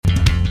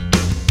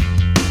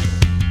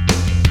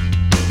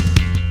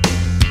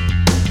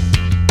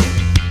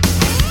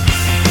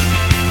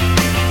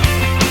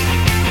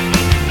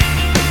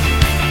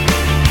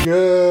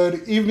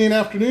evening,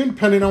 afternoon,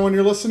 depending on when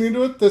you're listening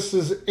to it. This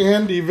is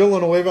Andy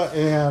Villanueva,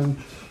 and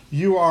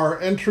you are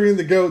entering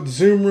the GOAT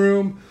Zoom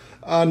room.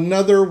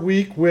 Another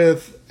week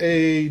with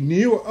a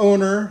new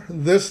owner.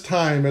 This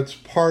time it's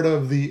part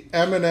of the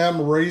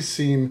M&M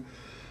Racing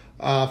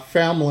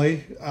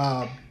family,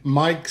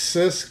 Mike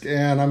Sisk,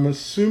 and I'm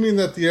assuming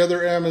that the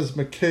other M is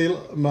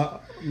Michaela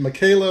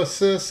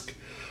Sisk,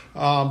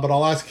 but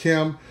I'll ask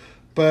him.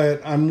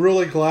 But I'm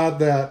really glad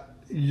that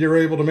you're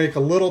able to make a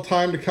little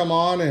time to come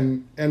on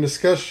and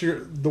discuss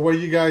the way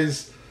you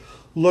guys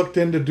looked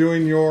into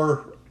doing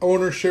your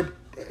ownership.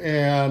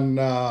 And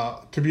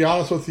to be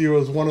honest with you, it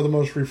was one of the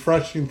most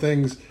refreshing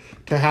things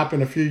to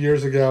happen a few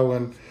years ago.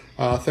 And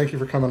thank you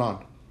for coming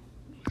on.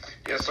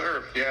 Yes,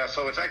 sir. Yeah,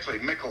 so it's actually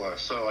Mikola.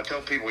 So I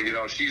tell people,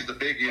 she's the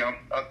big M,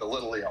 not the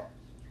little M.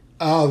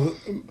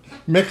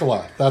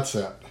 Mikola, that's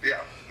it.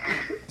 Yeah.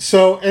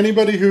 So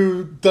anybody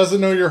who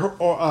doesn't know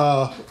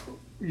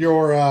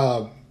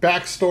your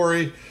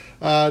backstory,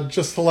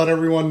 just to let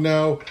everyone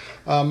know,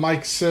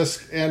 Mike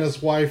Sisk and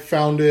his wife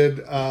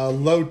founded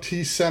Low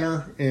T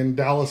Center in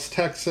Dallas,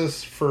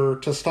 Texas for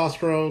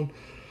testosterone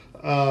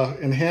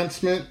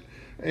enhancement,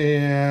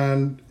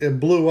 and it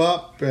blew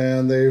up,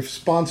 and they've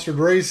sponsored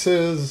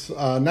races,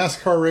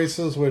 NASCAR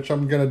races, which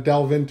I'm going to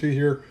delve into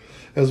here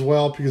as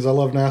well because I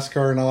love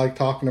NASCAR and I like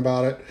talking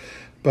about it.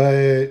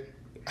 But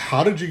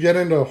how did you get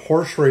into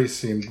horse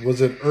racing?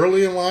 Was it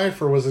early in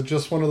life, or was it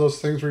just one of those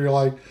things where you're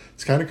like,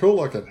 it's kind of cool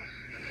looking?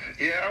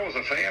 Yeah, I was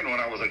a fan when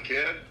I was a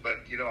kid, but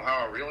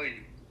how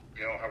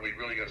we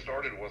really got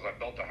started was I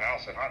built a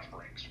house in Hot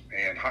Springs,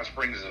 and Hot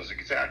Springs is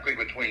exactly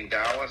between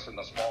Dallas and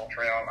the small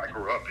town I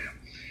grew up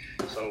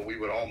in. So we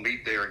would all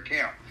meet there and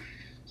camp.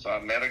 So I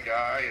met a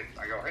guy, and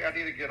I go, hey, I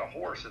need to get a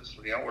horse. It's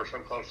we're so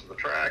close to the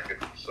track,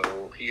 and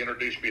so he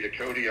introduced me to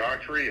Cody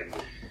Autry, and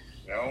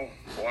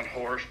one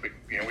horse, but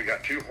we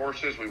got two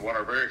horses. We won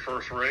our very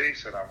first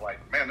race, and I'm like,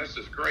 man, this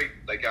is great.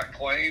 They got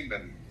claimed,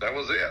 and that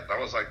was it. I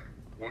was like,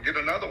 we'll get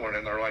another one,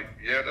 and they're like,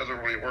 yeah, it doesn't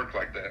really work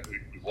like that.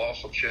 We've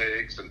lost some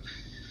shakes, and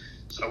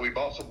so we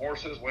bought some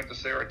horses, went to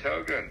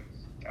Saratoga, and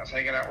I was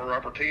hanging out with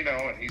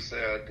Robertino, and he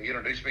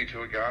introduced me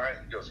to a guy,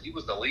 and he goes, he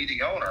was the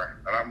leading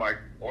owner, and I'm like,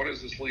 what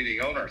is this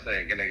leading owner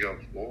thing? And he goes,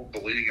 well,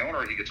 the leading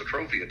owner, he gets a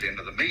trophy at the end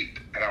of the meet,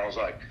 and I was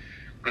like,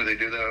 do they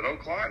do that at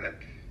Oakland? And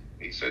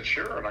he said,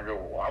 sure. And I go,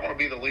 well, I want to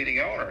be the leading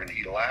owner. And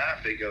he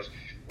laughed. He goes,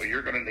 well,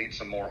 you're going to need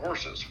some more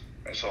horses.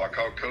 And so I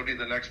called Cody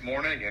the next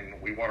morning,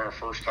 and we won our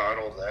first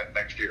title that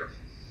next year.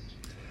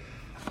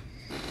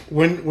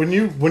 When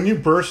you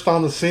burst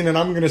on the scene, and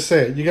I'm going to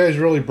say it, you guys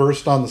really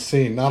burst on the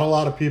scene. Not a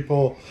lot of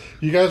people.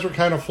 You guys were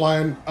kind of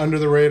flying under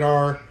the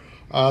radar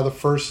the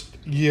first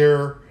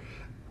year,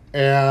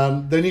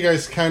 and then you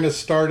guys kind of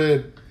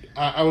started.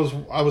 I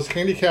was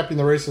handicapping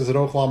the races at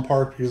Oaklawn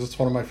Park because it's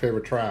one of my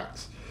favorite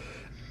tracks.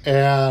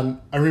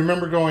 And I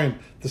remember going,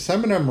 this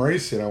M&M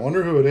Racing, I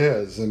wonder who it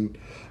is. And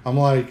I'm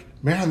like,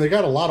 man, they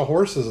got a lot of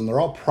horses and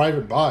they're all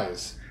private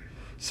buys.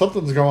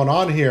 Something's going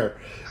on here.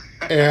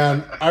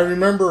 And I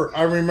remember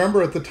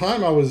at the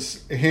time I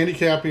was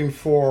handicapping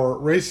for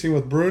racing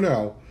with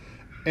Bruno.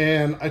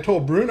 And I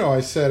told Bruno, I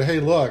said, hey,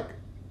 look,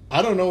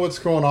 I don't know what's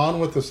going on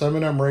with this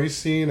M&M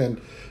Racing.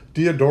 And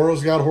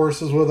Diodoro's got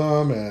horses with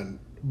them, and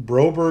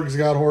Broberg's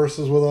got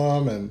horses with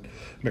them, and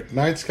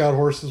McKnight's got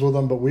horses with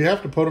them, but we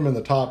have to put them in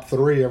the top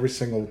 3 every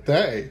single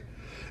day.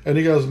 And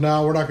he goes,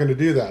 no, we're not going to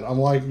do that. I'm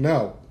like,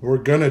 no, we're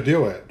going to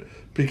do it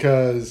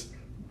because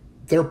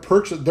they're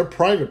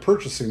private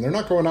purchasing. They're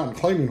not going out and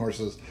claiming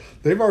horses.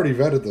 They've already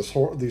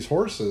vetted these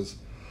horses.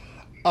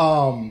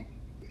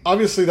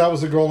 Obviously, that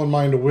was a goal in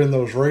mind to win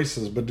those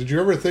races, but did you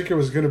ever think it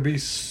was going to be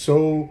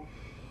so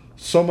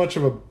much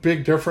of a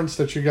big difference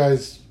that you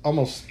guys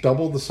almost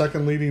doubled the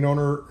second leading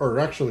owner, or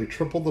actually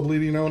tripled the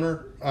leading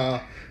owner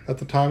at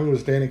the time? It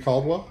was Danny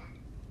Caldwell.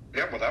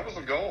 Yeah, well, that was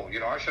the goal.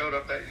 I showed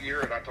up that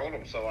year, and I told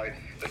him,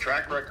 the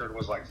track record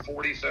was like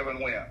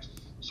 47 wins.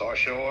 So I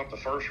show up the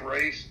first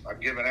race, I'm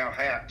giving out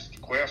hats,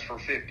 quest for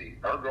 50.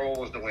 Our goal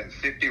was to win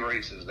 50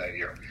 races that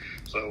year.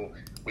 So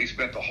we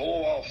spent the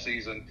whole off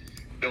season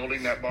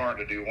building that barn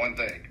to do one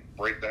thing,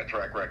 break that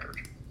track record.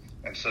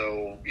 And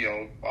so,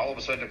 all of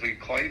a sudden, if we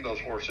claim those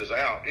horses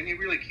out, and you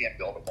really can't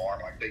build a barn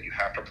like that, you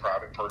have to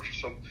private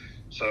purchase them.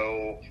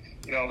 So,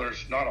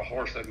 there's not a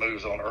horse that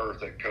moves on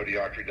earth that Cody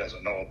Autry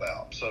doesn't know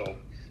about. So,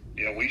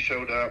 we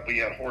showed up, we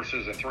had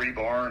horses in 3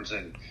 barns,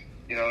 and,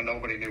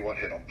 nobody knew what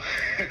hit them.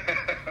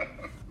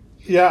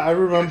 Yeah, I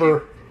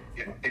remember.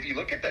 If you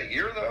look at that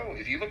year, though,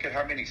 if you look at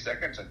how many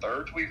seconds and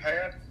thirds we've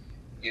had,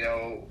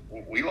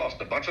 we lost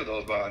a bunch of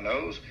those by a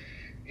nose.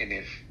 And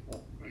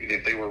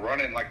if they were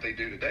running like they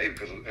do today,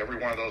 because every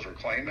one of those were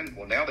claiming,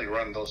 well, now they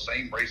run those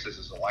same races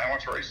as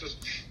allowance races,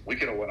 we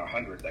could have won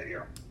 100 that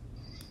year.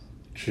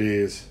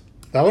 Jeez.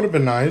 That would have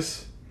been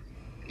nice.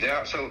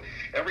 Yeah, so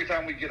every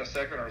time we get a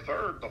second or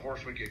third, the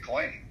horse would get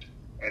claimed.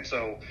 And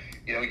so,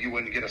 you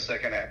wouldn't get a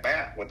second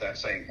at-bat with that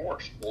same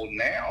horse. Well,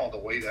 now, the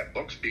way that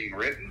book's being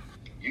written,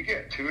 you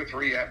get 2 or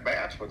 3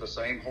 at-bats with the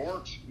same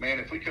horse. Man,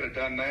 if we could have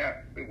done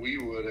that, we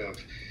would have,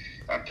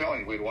 I'm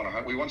telling you, we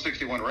won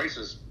 61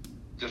 races,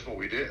 just what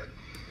we did.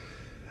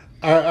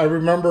 I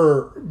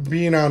remember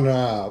being on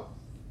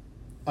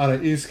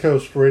an East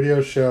Coast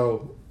radio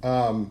show,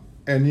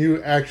 and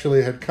you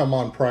actually had come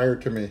on prior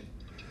to me,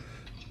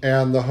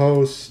 and the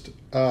host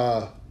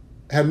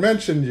had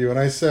mentioned you, and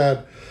I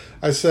said,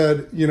 Mike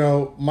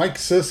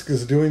Sisk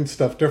is doing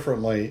stuff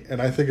differently, and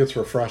I think it's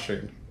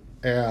refreshing,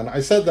 and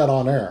I said that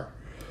on air,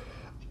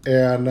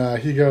 and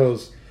he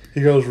goes,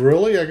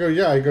 really? I go,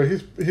 yeah. I go,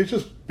 he's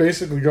just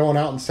basically going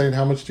out and saying,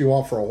 how much do you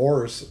want for a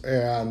horse,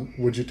 and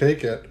would you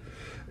take it?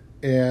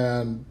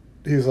 And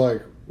he's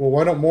like, well,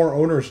 why don't more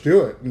owners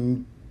do it?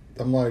 And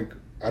I'm like,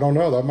 I don't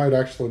know. That might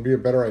actually be a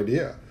better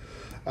idea.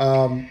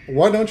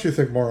 Why don't you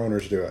think more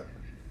owners do it?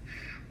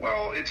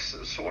 Well,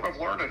 it's sort of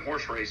learned in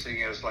horse racing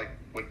is like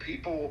when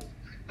people,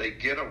 they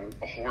get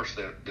a horse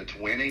that's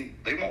winning,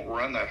 they won't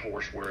run that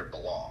horse where it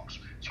belongs.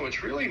 So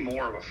it's really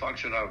more of a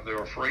function of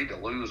they're afraid to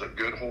lose a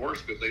good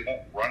horse because they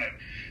won't run it.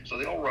 So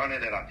they'll run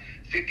it in a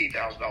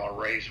 $50,000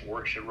 race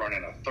where it should run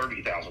in a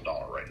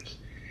 $30,000 race.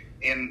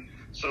 And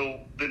so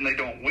then they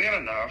don't win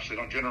enough, so they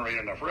don't generate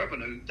enough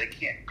revenue. They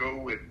can't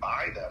go and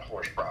buy that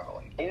horse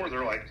privately. Or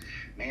they're like,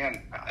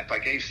 man, if I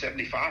gave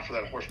 $75,000 for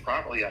that horse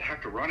privately, I'd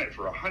have to run it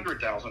for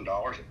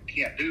 $100,000.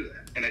 Can't do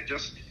that. And it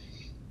just,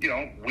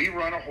 we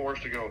run a horse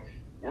to go,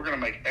 we're going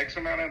to make X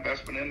amount of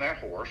investment in that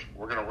horse.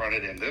 We're going to run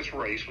it in this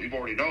race. We've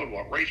already known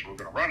what race we're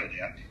going to run it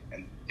in.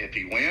 And if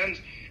he wins,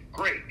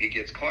 great. He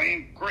gets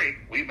claimed, great.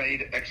 We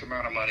made X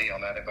amount of money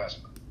on that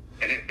investment.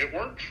 And it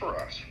works for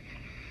us.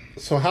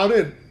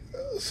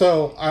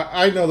 So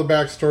I know the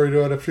backstory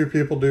to it. A few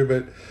people do,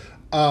 but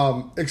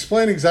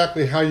explain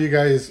exactly how you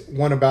guys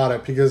went about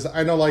it. Because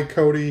I know, like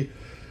Cody,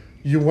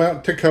 you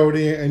went to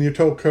Cody and you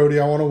told Cody,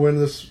 I want to win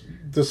this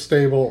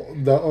stable,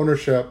 the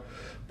ownership.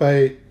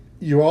 But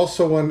you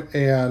also went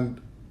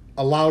and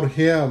allowed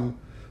him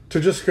to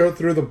just go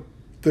through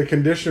the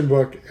condition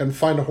book and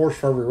find a horse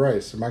for every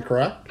race. Am I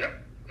correct?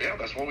 Yeah,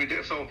 that's what we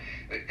did. So,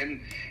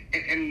 and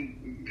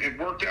it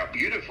worked out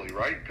beautifully,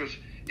 right? Because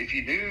if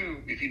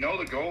you know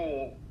the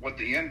goal, what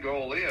the end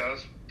goal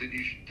is,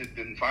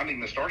 then finding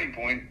the starting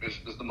point is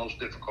the most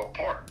difficult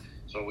part.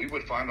 So we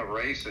would find a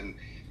race, and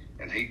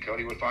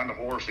Cody would find a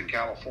horse in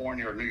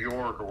California or New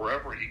York or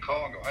wherever. He'd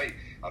call and go, hey,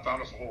 I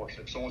found us a horse.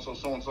 If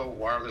so-and-so,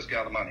 wire this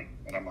guy the money.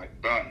 And I'm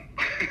like, done.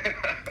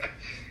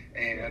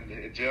 And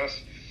it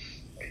just,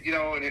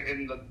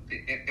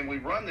 and we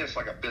run this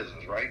like a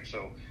business, right?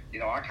 So,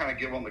 I kind of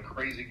give them the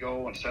crazy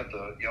goal and set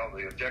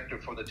the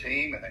objective for the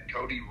team, and then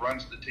Cody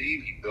runs the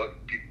team. He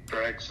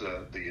drags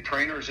the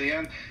trainers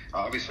in.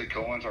 Obviously,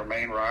 Cohen's our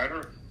main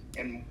rider,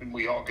 and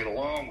we all get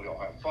along. We all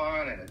have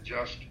fun, and it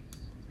just,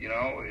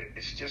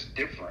 it's just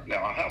different.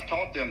 Now, I have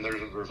taught them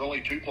there's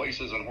only two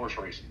places in horse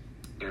racing.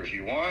 There's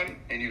you won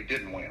and you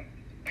didn't win.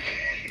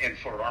 And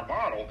for our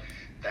model,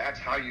 that's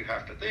how you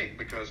have to think,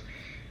 because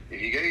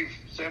if you gave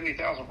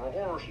 $70,000 for a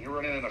horse and you're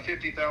running in a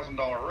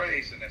 $50,000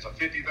 race and it's a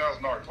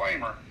 $50,000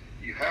 claimer,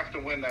 you have to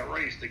win that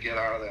race to get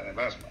out of that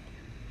investment.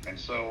 And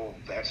so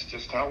that's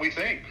just how we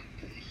think.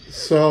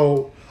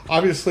 So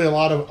obviously a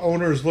lot of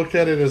owners look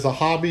at it as a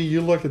hobby.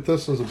 You look at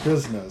this as a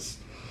business.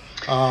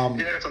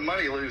 It's a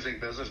money-losing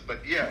business, but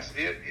yes,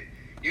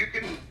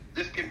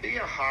 this can be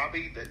a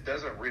hobby that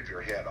doesn't rip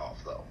your head off,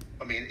 though.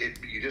 I mean,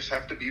 you just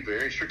have to be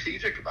very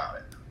strategic about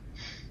it.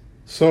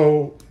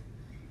 So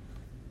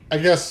I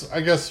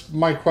guess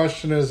my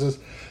question is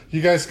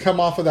you guys come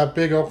off of that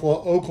big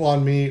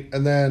Oaklawn meet,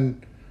 and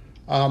then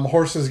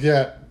horses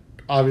get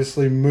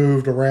obviously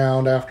moved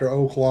around after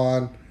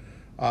Oaklawn.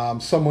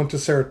 Some went to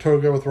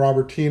Saratoga with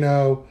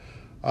Robertino.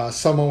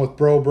 Someone with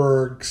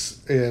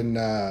Brobergs in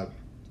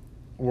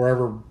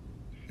wherever,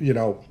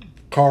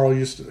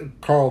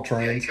 Carl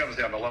trains. Yeah, he comes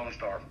down to Lone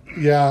Star.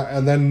 Yeah,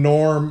 and then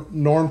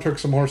Norm took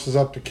some horses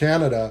up to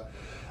Canada.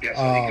 Yeah,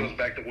 so he goes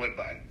back to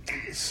Woodbine.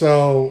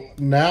 So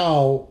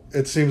now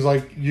it seems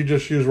like you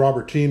just use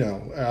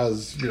Robertino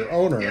as your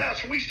owner. Yeah,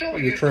 so we still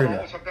use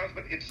trainer sometimes,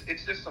 but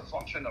it's just a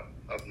function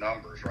of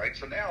numbers, right?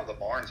 So now the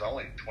barn's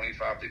only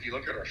 25. If you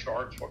look at our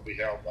starts, what we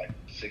have like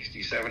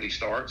 60, 70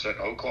 starts at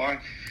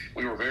Oaklawn,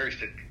 we were very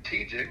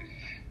strategic.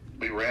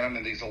 We ran them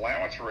in these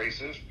allowance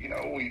races.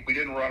 We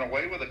didn't run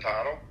away with the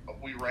title,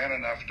 but we ran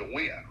enough to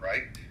win,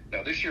 right?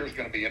 Now this year is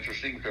going to be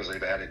interesting because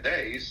they've added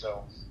days,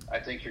 so I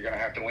think you're going to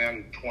have to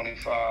win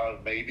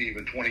 25, maybe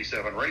even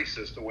 27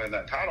 races to win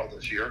that title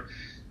this year.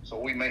 So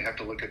we may have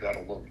to look at that a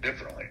little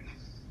differently.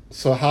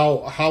 So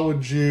how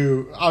would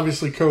you?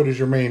 Obviously, Cody's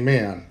your main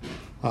man,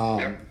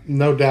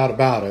 no doubt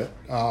about it.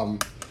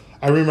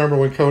 I remember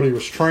when Cody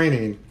was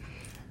training,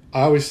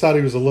 I always thought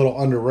he was a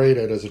little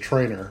underrated as a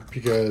trainer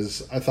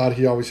because I thought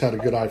he always had a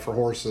good eye for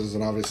horses,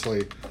 and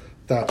obviously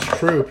that's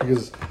true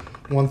because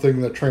one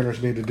thing that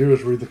trainers need to do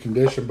is read the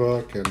condition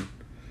book and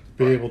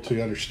be able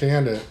to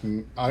understand it,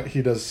 and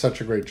he does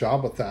such a great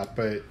job with that.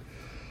 But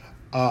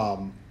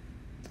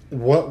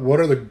what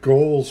are the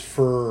goals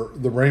for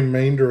the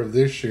remainder of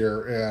this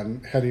year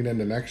and heading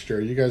into next year?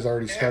 Are you guys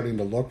already starting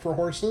to look for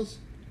horses?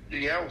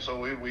 Yeah, so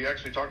we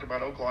actually talked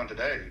about Oaklawn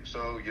today.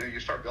 So you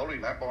start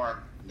building that barn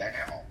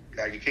now.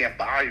 Now you can't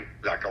buy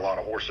like a lot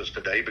of horses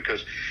today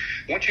because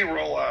once you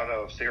roll out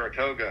of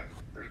Saratoga,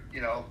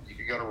 you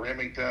could go to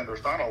Remington.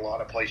 There's not a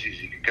lot of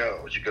places you could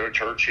go. You go to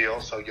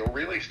Churchill, so you'll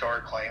really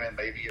start claiming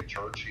maybe at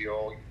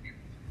Churchill.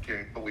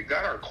 But we've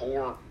got our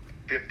core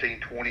 15,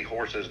 20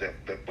 horses that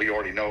we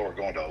already know are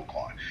going to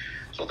Oaklawn.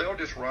 So they'll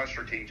just run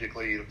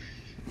strategically.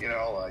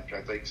 Like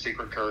I think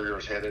Secret Courier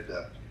is headed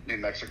to New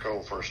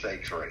Mexico for a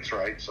stakes race,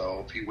 right?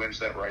 So if he wins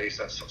that race,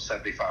 that's a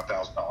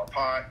 $75,000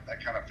 pot.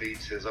 That kind of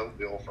feeds his oat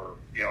bill for,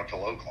 till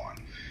Oaklawn.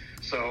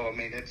 So, I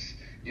mean, it's,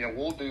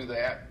 we'll do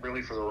that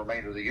really for the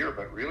remainder of the year,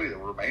 but really the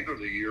remainder of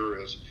the year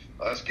is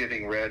us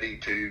getting ready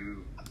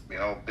to,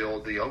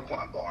 build the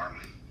Oaklawn barn.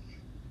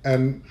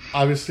 And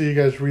obviously you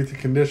guys read the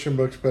condition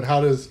books, but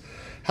how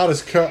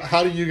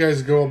do you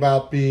guys go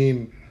about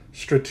being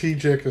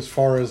strategic as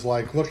far as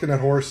like looking at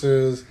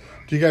horses?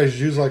 Do you guys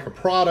use like a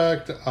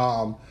product?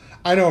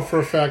 I know for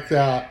a fact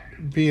that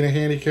being a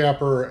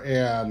handicapper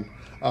and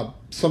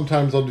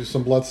sometimes I'll do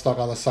some bloodstock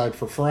on the side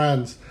for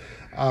friends.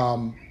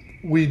 I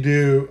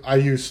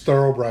use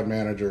Thoroughbred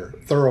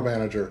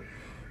Manager,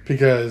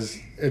 because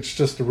it's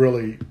just a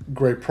really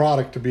great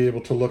product to be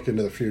able to look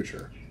into the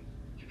future.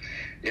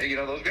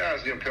 Yeah, those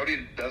guys,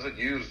 Cody doesn't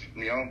use,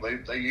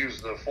 they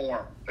use the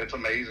form. It's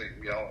amazing,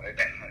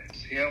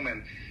 it's him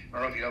and I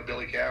don't know if you know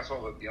Billy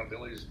Castle, but,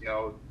 Billy's,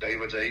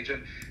 David's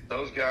agent.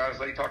 Those guys,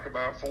 they talk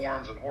about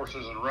forms and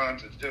horses and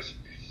runs. It's just,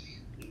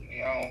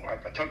 I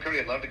told Cody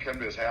I'd love to come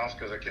to his house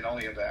because I can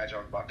only imagine.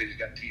 He's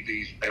got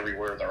TVs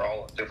everywhere. They're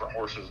all different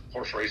horse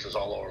races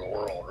all over the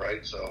world,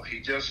 right? So he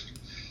just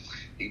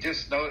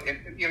knows.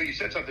 And, you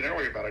said something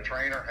earlier about a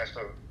trainer has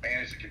to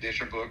manage the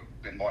condition book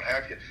and what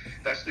have you.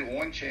 That's the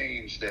one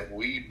change that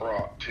we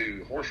brought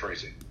to horse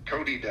racing.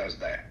 Cody does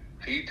that.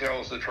 He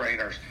tells the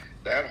trainers,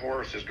 that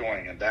horse is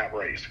going in that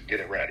race. Get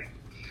it ready.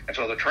 And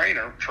so the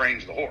trainer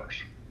trains the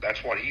horse.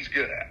 That's what he's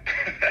good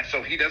at.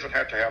 So he doesn't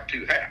have to have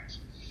two hats.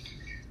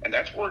 And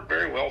that's worked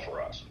very well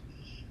for us.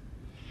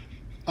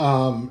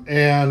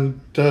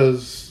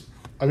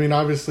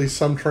 Obviously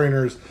some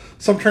trainers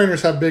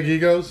have big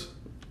egos.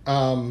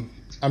 I'm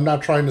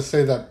not trying to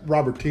say that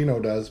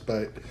Robertino does,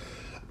 but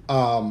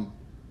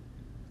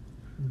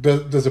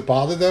does it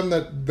bother them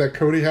that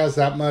Cody has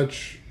that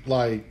much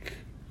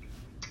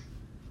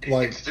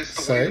it's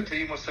just the way the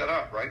team was set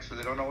up, right? So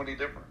they don't know any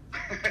different.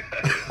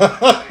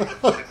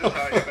 It's just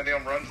how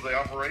M&M runs the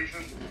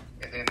operation.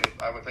 And then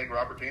I would think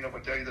Robertino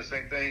would tell you the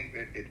same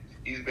thing.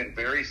 He's been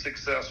very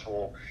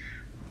successful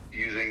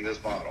using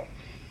this model.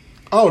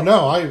 Oh,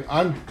 no,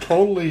 I'm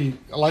totally,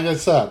 like I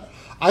said,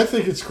 I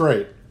think it's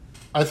great.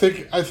 I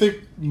think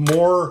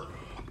more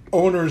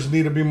owners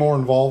need to be more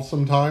involved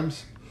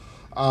sometimes,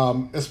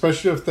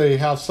 especially if they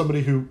have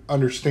somebody who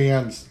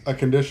understands a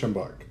condition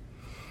book.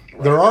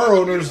 Right. There are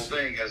owners. The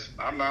thing is,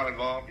 I'm not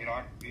involved.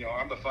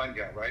 I'm the fun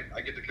guy, right? I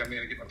get to come in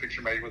and get my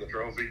picture made with a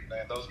trophy,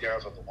 and those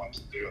guys are the ones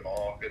that do it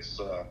all. It's,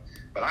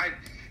 but I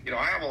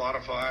have a lot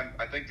of fun.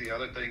 I think the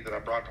other thing that I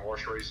brought to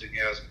horse racing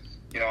is,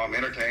 I'm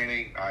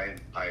entertaining. I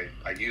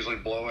usually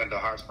blow into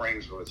Hot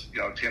Springs with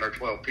 10 or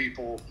 12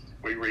 people.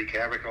 We wreak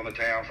havoc on the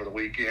town for the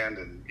weekend,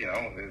 and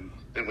and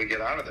then we get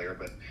out of there.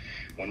 But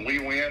when we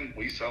win,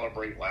 we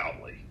celebrate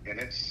loudly, and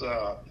it's.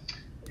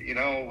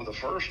 The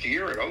first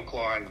year at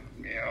Oaklawn,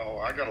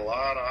 I got a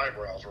lot of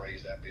eyebrows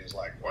raised at me. It's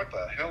like, what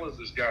the hell is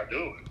this guy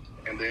doing?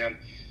 And then,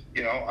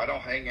 I don't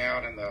hang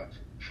out in the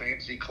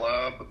fancy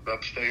club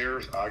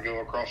upstairs. I go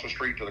across the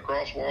street to the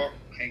crosswalk,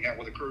 hang out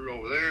with the crew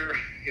over there.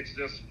 It's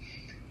just,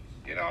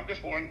 I'm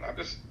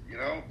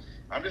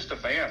just a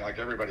fan like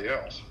everybody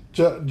else.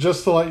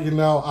 Just to let you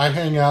know, I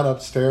hang out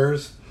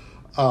upstairs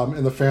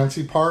in the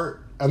fancy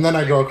part, and then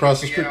I go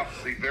across the street.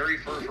 The very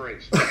first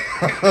race.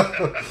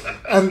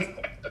 And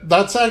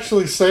that's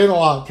actually saying a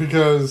lot,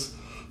 because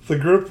the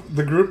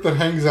group that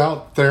hangs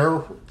out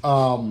there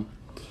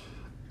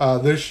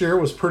this year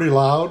was pretty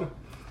loud,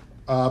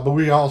 but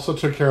we also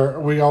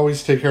we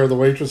always take care of the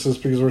waitresses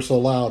because we're so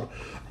loud.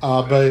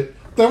 But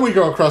then we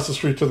go across the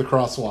street to the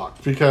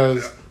crosswalk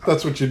because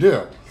that's what you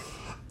do.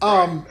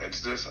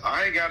 It's just,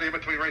 I ain't got in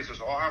between races.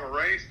 So I'll have a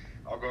race,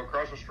 I'll go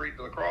across the street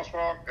to the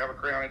crosswalk, have a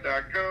Crown and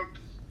Diet Coke,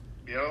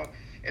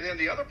 And then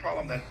the other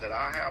problem that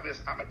I have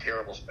is I'm a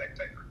terrible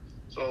spectator.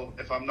 So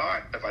if I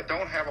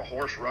don't have a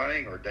horse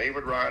running, or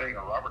David riding,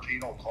 or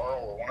Robertino, or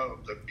Carl, or one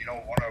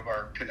of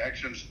our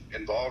connections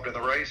involved in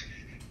the race,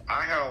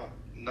 I have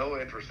no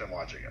interest in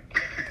watching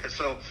it.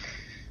 So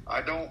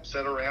I don't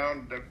sit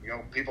around.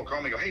 People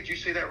call me, and go, "Hey, did you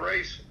see that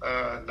race?"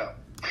 No.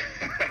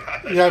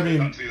 Yeah, I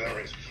don't see that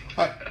race.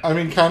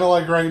 Kind of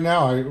like right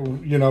now.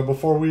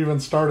 Before we even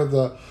started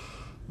the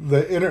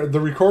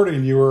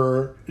recording, you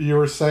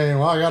were saying,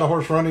 "Well, I got a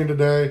horse running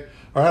today."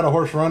 I had a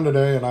horse run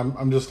today, and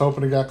I'm just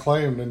hoping it got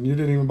claimed. And you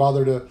didn't even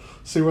bother to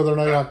see whether or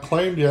not it got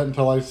claimed yet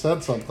until I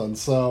said something.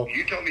 So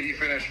you told me he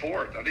finished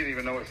fourth. I didn't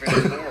even know it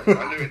finished fourth.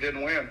 I knew it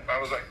didn't win.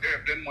 I was like, yeah,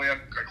 it didn't win.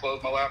 I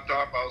closed my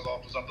laptop. I was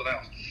off to something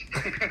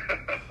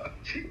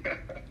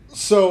else.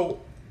 So,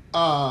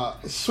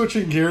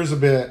 switching gears a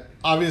bit,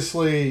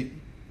 obviously,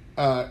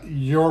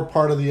 you're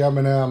part of the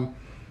M&M.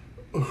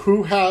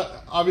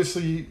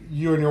 Obviously,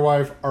 you and your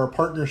wife are a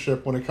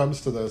partnership when it comes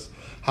to this.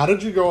 How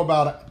did you go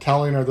about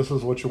telling her this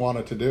is what you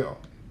wanted to do?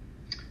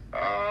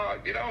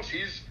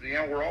 she's,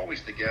 we're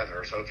always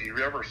together. So if you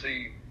ever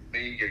see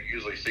me, you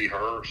usually see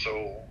her.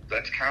 So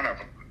that's kind of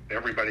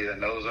everybody that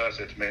knows us.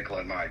 It's Michael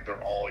and Mike.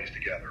 They're always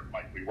together.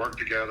 Like, we work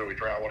together, we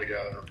travel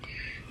together.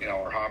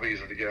 Our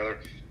hobbies are together.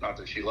 Not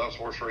that she loves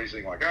horse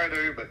racing like I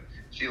do, but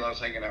she loves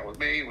hanging out with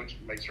me, which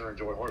makes her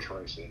enjoy horse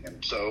racing.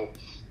 And so,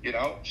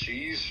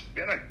 she's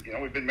been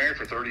we've been married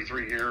for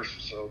 33 years.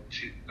 So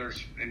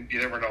and you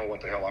never know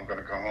what the hell I'm going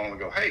to come home and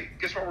go, hey,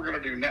 guess what we're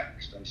going to do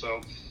next? And so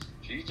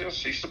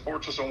she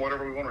supports us on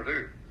whatever we want to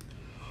do.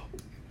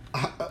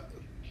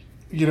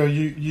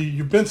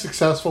 You've been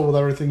successful with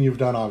everything you've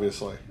done,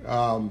 obviously.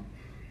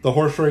 The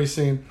horse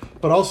racing,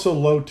 but also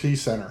Low T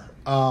Center.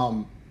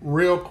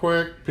 Real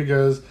quick,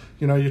 because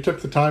you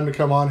took the time to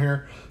come on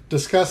here,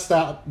 discuss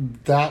that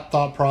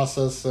thought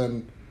process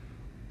and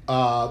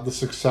the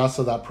success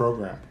of that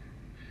program.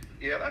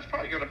 Yeah, that's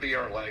probably going to be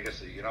our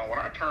legacy. When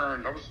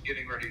I was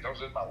getting ready. I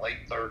was in my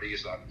late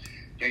 30s. I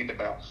gained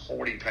about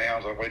 40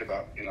 pounds. I weighed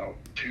about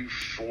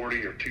 240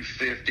 or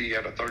 250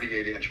 at a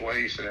 38-inch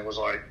waist, and it was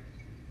like,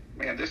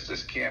 man, this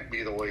just can't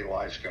be the way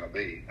life's going to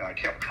be. And I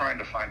kept trying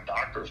to find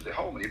doctors to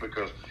help me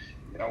because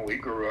we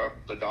grew up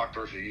the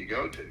doctors that you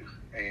go to.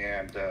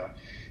 And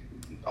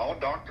all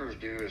doctors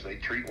do is they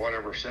treat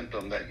whatever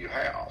symptom that you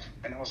have.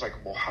 And I was like,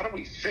 well, how do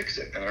we fix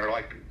it? And they're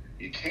like,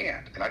 you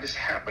can't. And I just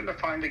happened to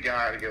find a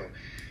guy to go,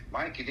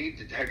 Mike, you need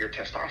to have your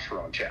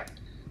testosterone checked.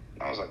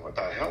 And I was like, what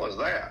the hell is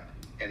that?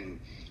 And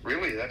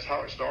really, that's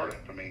how it started.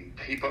 I mean,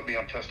 he put me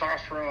on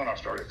testosterone. I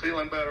started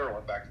feeling better. I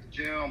went back to the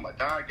gym. My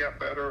diet got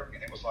better.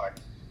 And it was like,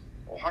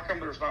 well, how come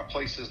there's not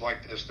places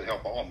like this to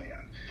help all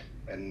men?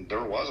 And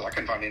there was. I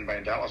couldn't find anybody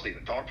in Dallas to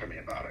even talk to me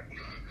about it.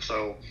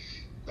 So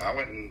I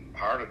went and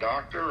hired a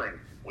doctor, and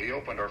we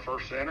opened our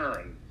first center,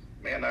 and,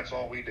 man, that's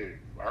all we do.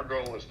 Our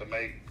goal is to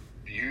make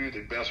you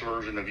the best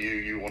version of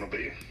you want to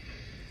be.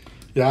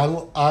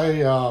 Yeah,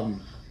 I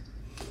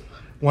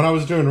when I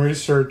was doing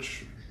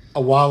research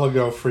a while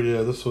ago for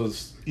you, this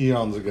was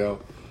eons ago,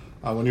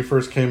 when you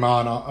first came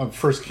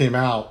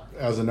out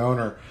as an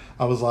owner,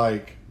 I was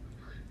like,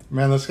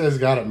 man, this guy's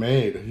got it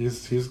made. He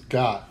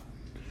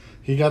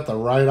got the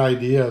right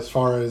idea as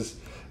far as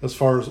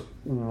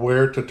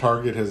where to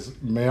target his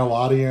male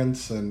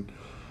audience, and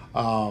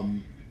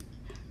I'm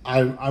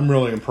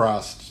really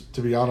impressed,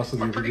 to be honest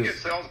with you. I'm a pretty good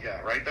sales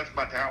guy, right? That's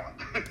my talent.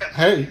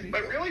 Hey.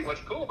 But really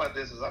what's cool about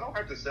this is I don't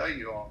have to sell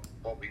you on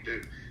what we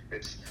do.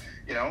 It's,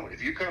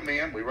 if you come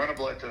in, we run a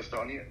blood test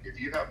on you. If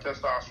you have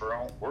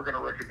testosterone, we're going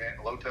to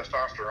recommend low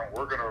testosterone.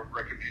 We're going to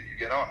recommend you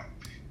get on it.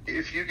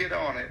 If you get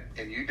on it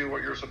and you do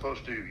what you're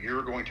supposed to,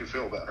 you're going to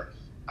feel better.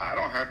 I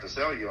don't have to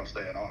sell you on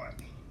staying on it.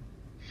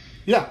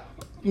 Yeah.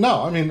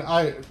 No, I mean,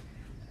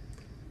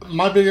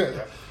 my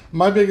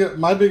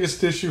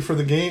biggest issue for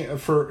the game,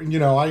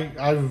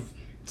 I've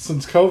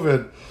since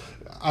COVID,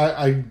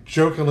 I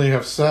jokingly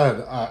have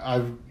said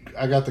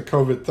I got the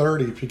COVID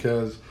 30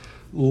 because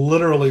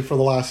literally for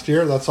the last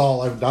year, that's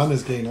all I've done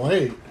is gain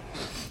weight,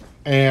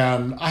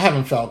 and I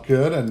haven't felt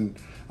good, and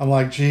I'm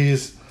like,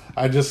 geez,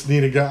 I just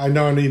need to go. I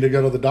know I need to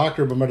go to the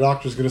doctor, but my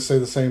doctor's going to say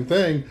the same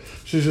thing.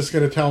 She's just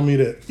going to tell me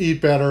to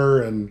eat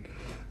better and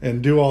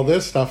do all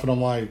this stuff. And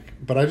I'm like,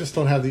 but I just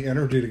don't have the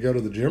energy to go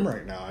to the gym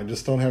right now. I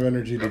just don't have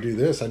energy to do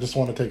this. I just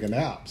want to take a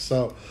nap.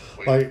 So,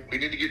 we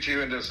need to get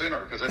you into the center,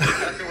 because that's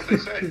exactly what they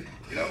say.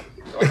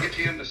 I get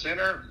you in the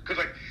center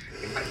because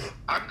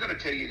I'm going to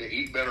tell you to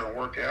eat better and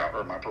work out,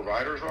 or my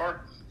providers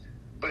are.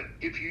 But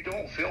if you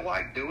don't feel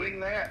like doing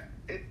that,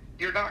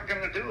 you're not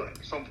going to do it.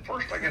 So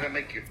first I got to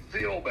make you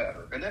feel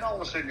better. And then all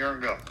of a sudden you're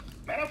going to go,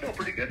 man, I feel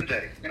pretty good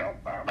today.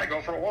 I might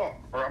go for a walk,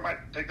 or I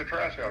might take the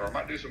trash out, or I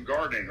might do some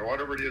gardening, or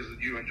whatever it is that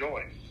you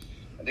enjoy.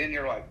 And then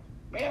you're like,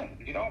 man,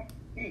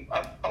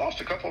 I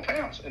lost a couple of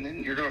pounds. And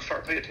then you're going to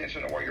start paying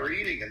attention to what you're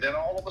eating. And then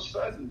all of a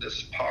sudden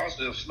this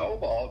positive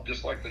snowball,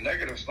 just like the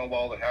negative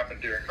snowball that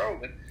happened during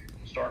COVID,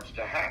 starts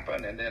to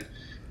happen. And then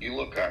you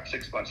look up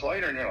 6 months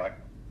later and you're like,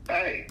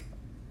 hey,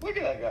 look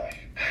at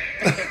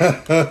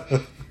that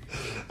guy.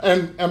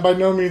 And by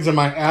no means am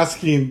I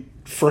asking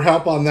for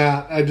help on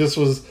that. I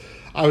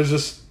was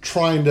just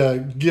trying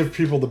to give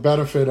people the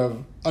benefit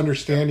of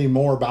understanding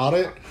more about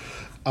it.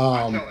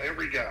 I tell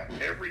every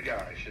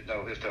guy should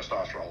know his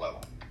testosterone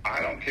level.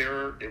 I don't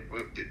care if,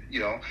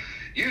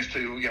 used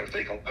to,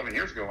 think 11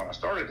 years ago when I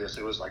started this,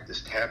 it was like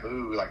this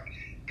taboo, like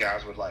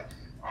guys would like,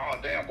 oh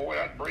damn boy,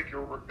 I'd break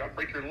your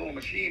little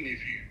machine if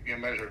you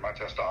measured my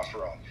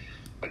testosterone.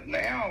 But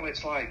now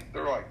it's like,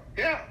 they're like,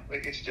 yeah,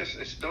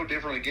 it's no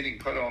different than getting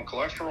put on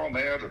cholesterol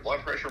meds or blood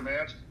pressure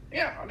meds.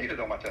 Yeah, I need to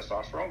know my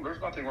testosterone. There's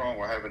nothing wrong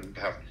with having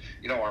to have,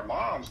 our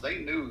moms, they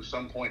knew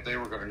some point they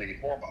were going to need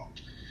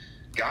hormones.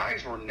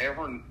 Guys were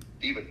never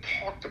even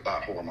talked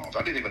about hormones.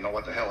 I didn't even know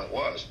what the hell it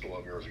was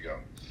 12 years ago.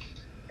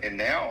 And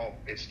now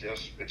it's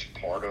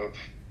part of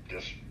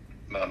just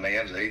a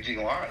man's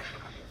aging life.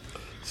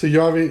 So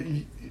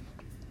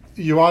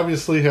you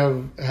obviously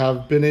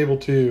have been able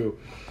to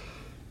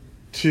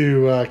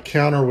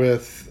counter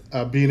with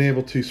being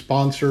able to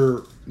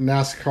sponsor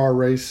NASCAR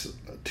race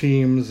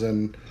teams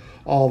and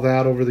all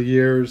that over the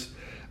years.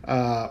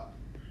 Why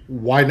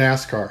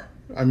NASCAR?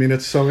 I mean,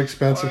 it's so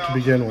expensive to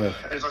begin with.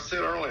 As I said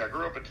earlier, I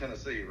grew up in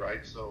Tennessee,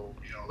 right? So,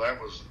 that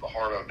was the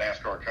heart of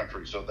NASCAR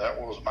country. So that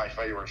was my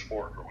favorite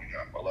sport growing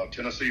up. I love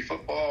Tennessee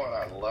football, and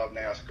I love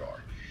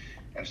NASCAR.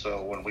 And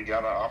so when we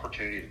got an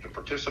opportunity to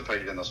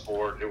participate in the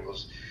sport, it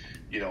was,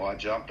 I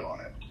jumped on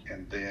it.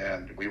 And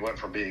then we went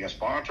from being a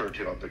sponsor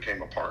to I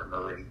became a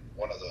partner in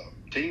one of the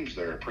teams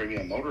there,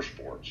 Premium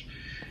Motorsports.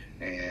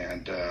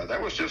 And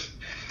that was just,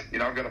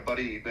 I've got a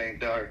buddy named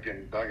Doug,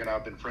 and Doug and I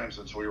have been friends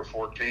since we were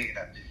 14.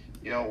 And,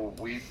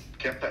 we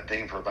kept that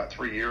team for about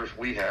 3 years.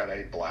 We had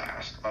a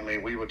blast. I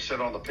mean, we would sit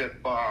on the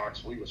pit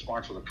box. We would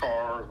sponsor the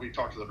cars. We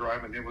talked to the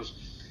driver. And it was,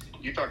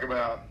 you talk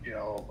about,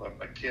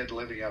 a kid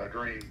living out a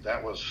dream.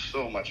 That was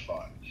so much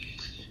fun.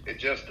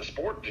 The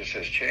sport just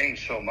has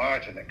changed so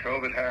much. And then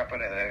COVID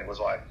happened, and then it was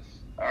like,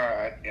 all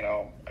right,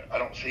 I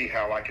don't see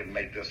how I can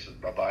make this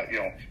a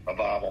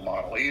viable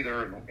model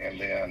either. And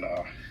then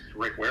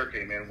Rick Ware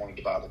came in and wanted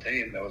to buy the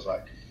team. And it was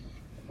like,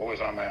 boys,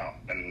 I'm out.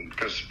 And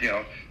because,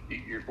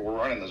 we're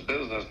running this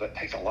business that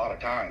takes a lot of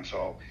time.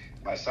 So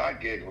my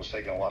side gig was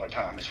taking a lot of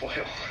time as well.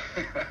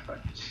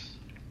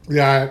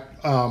 Yeah.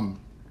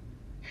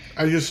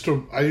 I used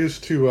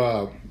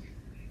to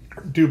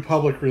do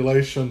public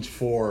relations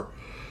for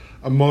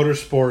a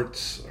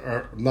motorsports,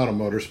 or not a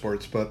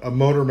motorsports, but a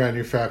motor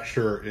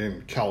manufacturer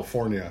in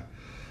California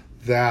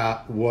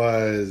that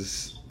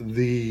was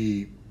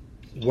the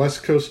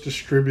West Coast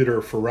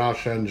distributor for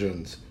Roush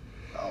engines.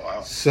 Oh,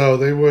 wow. So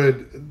they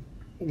would,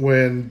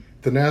 when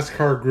the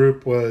NASCAR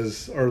group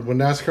was, or when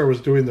NASCAR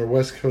was doing their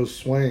West Coast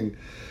swing,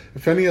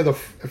 if any of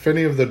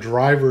the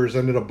drivers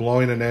ended up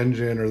blowing an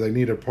engine or they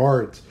needed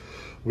parts,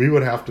 we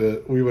would have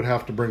to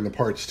bring the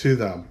parts to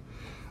them.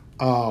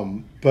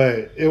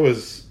 But it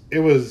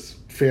was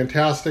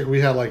fantastic. We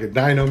had like a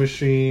dyno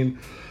machine.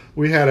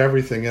 We had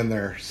everything in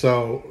there.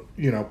 So,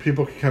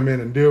 people could come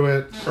in and do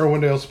it.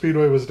 Irwindale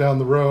Speedway was down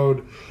the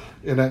road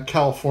in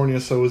California,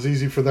 so it was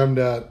easy for them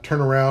to turn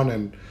around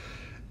and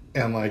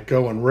like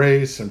go and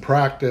race and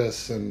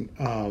practice, and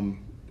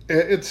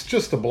it's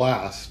just a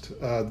blast.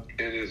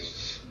 It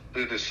is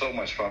so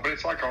much fun, but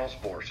it's like all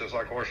sports. It's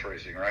like horse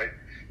racing, right?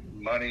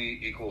 Money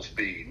equals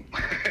speed.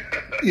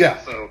 Yeah,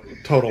 so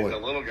totally. The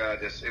little guy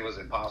it was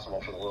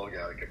impossible for the little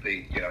guy to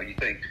compete. You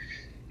think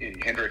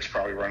Hendrick's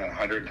probably running a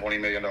 $120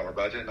 million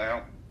budget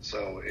now.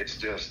 So it's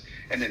just,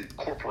 and then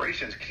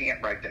corporations can't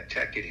write that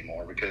check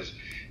anymore because,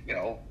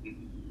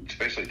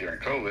 especially during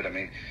COVID, I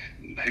mean,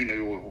 who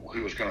knew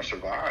who was going to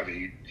survive?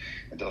 And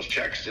those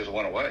checks just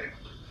went away.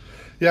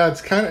 Yeah,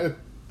 it's kind of,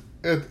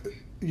 I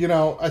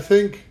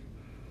think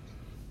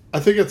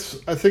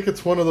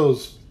it's one of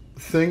those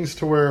things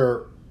to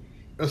where,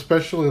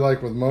 especially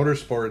like with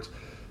motorsports,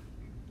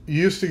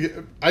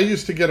 I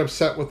used to get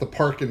upset with the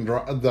park and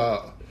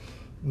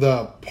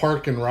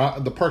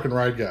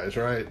ride guys,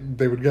 right?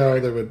 They would go,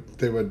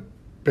 they would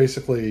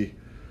basically,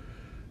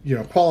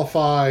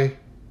 qualify,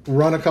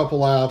 run a couple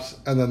laps,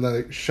 and then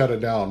they shut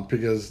it down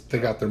because they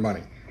got their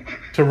money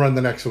to run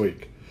the next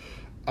week.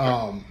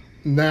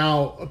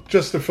 Now,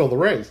 just to fill the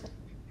race.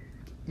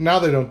 Now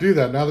they don't do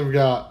that. Now they've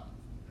got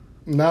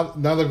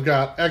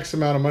X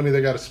amount of money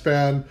they got to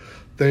spend.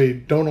 They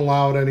don't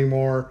allow it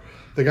anymore.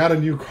 They got a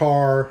new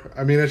car.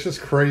 I mean, it's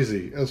just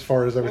crazy as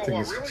far as everything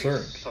is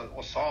concerned.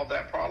 What solved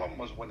that problem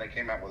was when they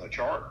came out with the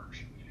charters.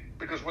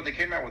 Because when they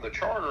came out with the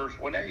charters,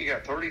 well, now you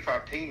got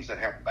 35 teams that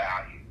have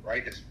value,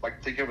 right? It's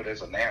like, think of it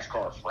as a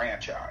NASCAR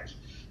franchise.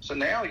 So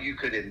now you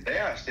could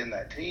invest in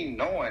that team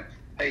knowing,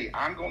 hey,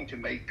 I'm going to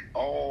make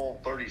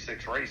all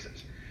 36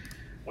 races.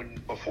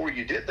 Before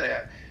you did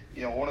that,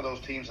 one of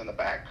those teams in the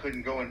back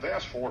couldn't go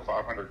invest $400,000 or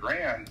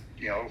 $500,000,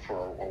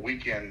 for a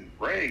weekend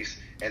race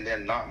and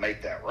then not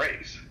make that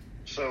race.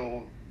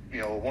 So,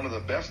 one of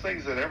the best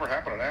things that ever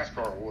happened to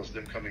NASCAR was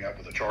them coming up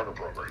with a charter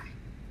program.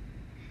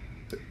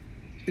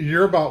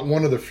 You're about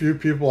one of the few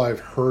people I've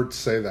heard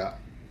say that,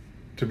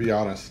 to be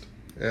honest.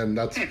 And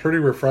that's pretty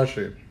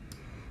refreshing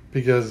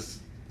because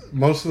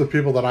most of the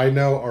people that I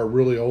know are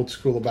really old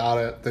school about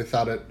it. They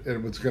thought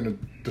it was going to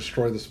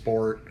destroy the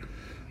sport.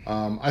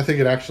 I think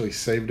it actually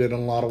saved it in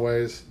a lot of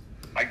ways.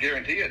 I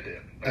guarantee it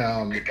did.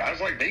 Guys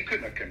like me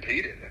couldn't have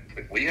competed.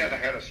 If we had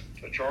had a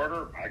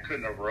charter, I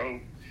couldn't have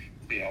rode,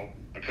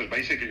 because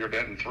basically you're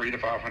betting $300,000 to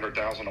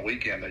 $500,000 a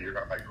weekend that you're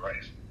going to make a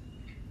race.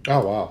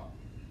 Oh, wow.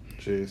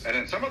 Jeez. And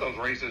in some of those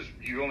races,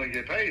 you only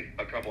get paid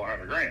a couple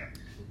 $100,000.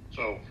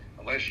 So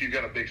unless you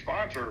got a big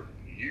sponsor,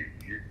 you're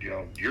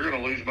going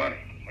to lose money.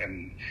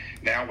 And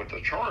now with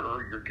the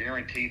charter, you're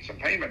guaranteed some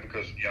payment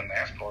because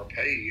NASCAR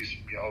pays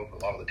a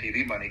lot of the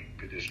TV money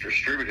is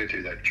distributed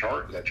to that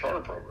charter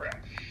program.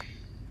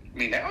 I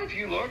mean, now if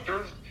you look,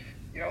 there's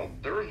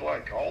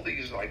like all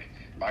these, like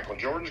Michael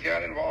Jordan's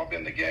got involved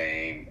in the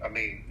game. I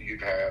mean, you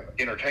have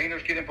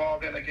entertainers get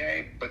involved in the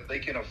game, but they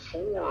can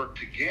afford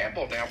to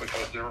gamble now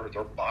because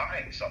they're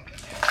buying something.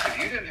 If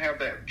you didn't have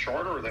that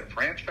charter or that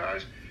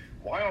franchise,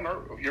 why on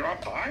earth you're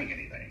not buying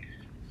anything?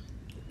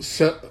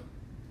 So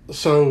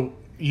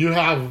you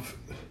have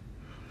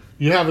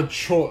a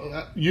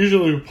choice.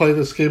 Usually we play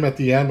this game at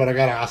the end, but I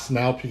got to ask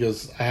now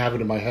because I have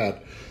it in my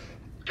head.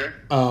 Okay.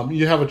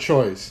 You have a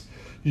choice.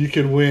 You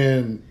could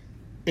win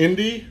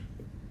Indy,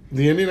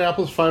 the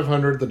Indianapolis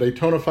 500, the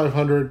Daytona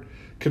 500,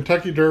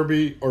 Kentucky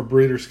Derby, or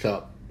Breeders'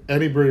 Cup.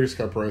 Any Breeders'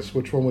 Cup race.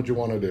 Which one would you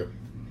want to do?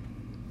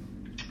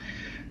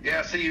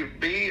 Yeah, see,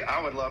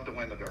 I would love to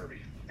win the Derby.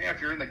 Yeah,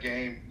 if you're in the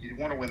game, you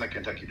want to win the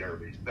Kentucky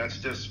Derby. That's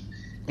just,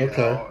 you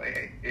know,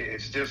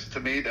 it's just, to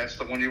me, that's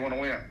the one you want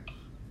to win.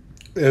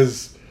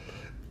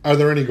 Are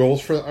there any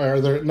goals now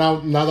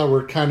that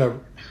we're kind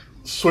of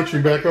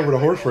switching back over to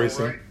horse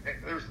racing? Right?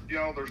 There's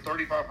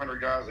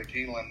 3,500 guys at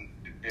Keeneland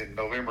in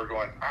November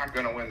going, I'm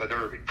going to win the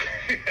Derby.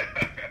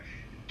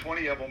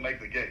 20 of them make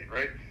the gate,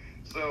 right?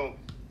 So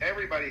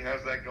everybody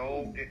has that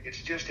goal.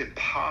 It's just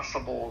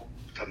impossible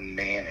to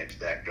manage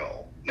that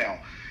goal. Now,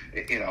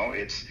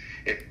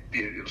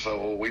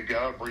 so we've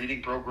got a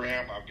breeding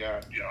program. I've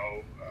got,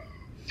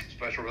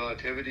 Special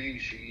Relativity.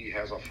 She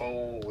has a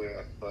foal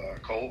with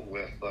colt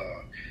with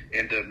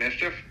Into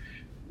Mischief.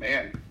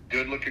 Man,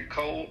 good looking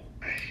colt.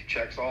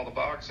 Checks all the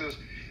boxes.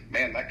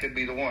 Man, that could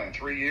be the one. In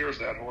 3 years,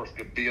 that horse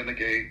could be in the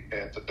gate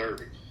at the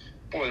Derby.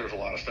 Boy, there's a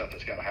lot of stuff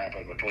that's got to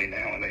happen between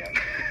now and then.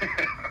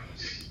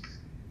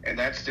 And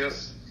that's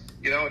just,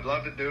 I'd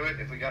love to do it.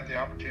 If we got the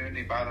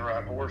opportunity to buy the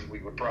right horse, we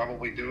would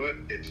probably do it.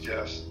 It's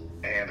just,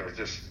 man,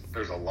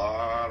 there's a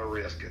lot of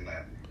risk in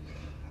that.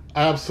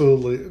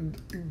 Absolutely.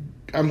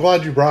 I'm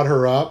glad you brought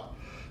her up.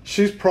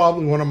 She's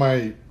probably one of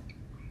my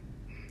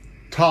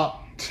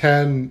top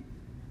 10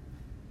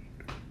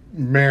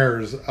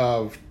 mares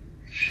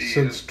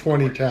since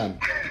 2010.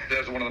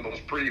 That's one of the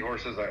most pretty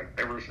horses I've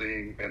ever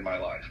seen in my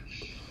life.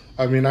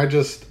 I mean, I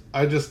was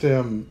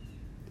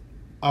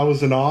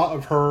in awe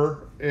of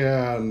her,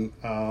 and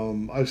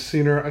I've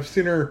seen her, I've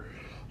seen her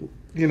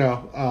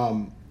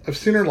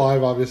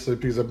live, obviously,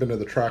 because I've been to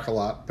the track a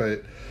lot,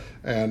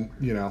 I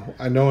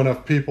know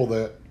enough people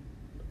that,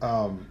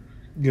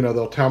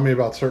 they'll tell me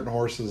about certain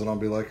horses, and I'll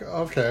be like,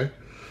 okay.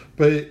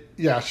 But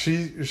yeah,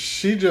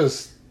 she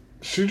just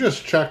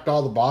checked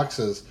all the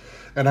boxes.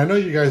 And I know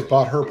you guys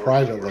bought her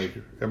privately.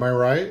 Am I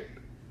right?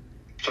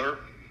 Sir?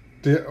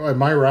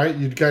 Am I right?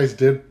 You guys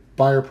did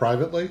buy her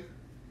privately?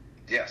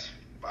 Yes,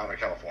 out of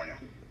California.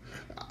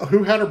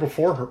 Who had her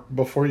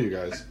before you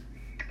guys?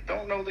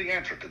 Don't know the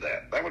answer to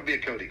that. That would be a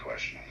Cody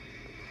question.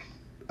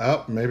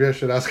 Oh, maybe I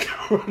should ask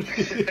Cody.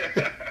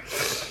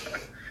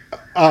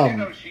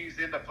 She's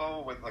in the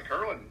foal with the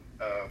Curlin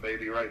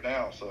baby right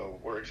now, so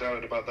we're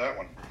excited about that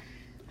one.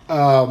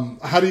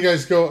 How do you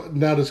guys go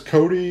now? Does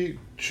Cody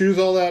choose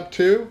all that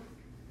too?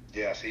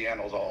 Yes, he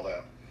handles all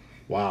that.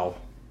 Wow,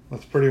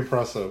 that's pretty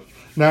impressive.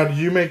 Now, do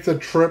you make the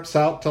trips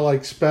out to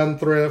like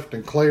Spendthrift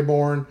and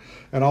Claiborne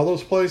and all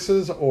those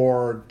places,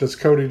 or does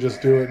Cody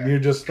just do it and you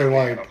just are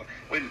like?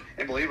 And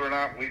believe it or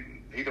not,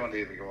 he don't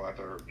even go out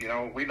there.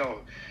 We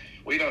know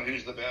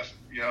who's the best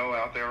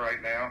out there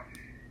right now,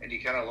 and you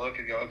kind of look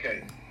and go,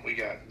 okay, we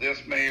got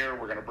this mare,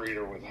 we're going to breed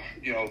her with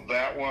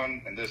that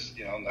one, and this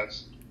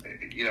that's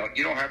you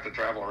don't have to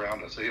travel around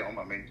to see them.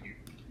 I mean,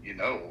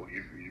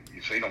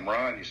 you've seen them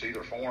run, you see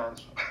their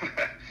forms,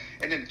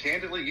 and then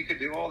candidly, you could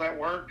do all that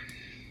work.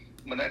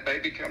 When that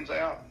baby comes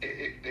out,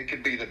 it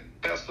could be the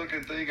best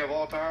looking thing of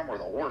all time or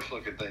the worst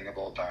looking thing of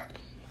all time.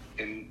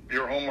 And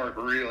your homework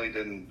really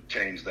didn't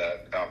change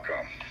that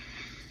outcome.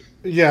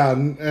 Yeah,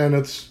 and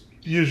it's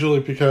usually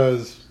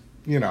because,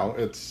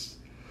 it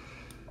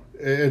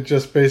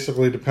just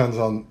basically depends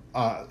on,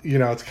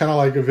 it's kind of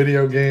like a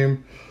video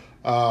game,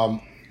 the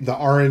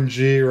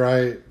RNG,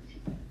 right?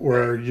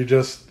 Where you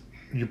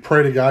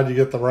pray to God you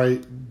get the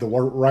right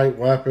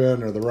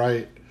weapon or the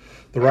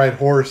right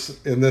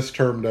horse in this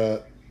term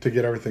to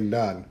get everything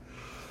done.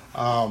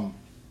 I'm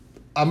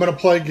going to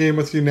play a game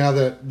with you now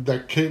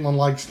that Caitlin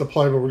likes to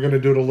play, but we're going to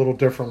do it a little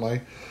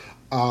differently.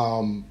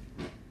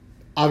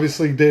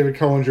 Obviously, David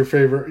Cohen's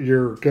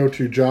your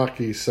go-to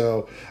jockey,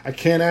 so I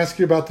can't ask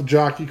you about the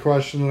jockey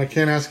question, and I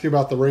can't ask you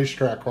about the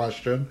racetrack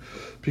question,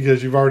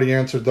 because you've already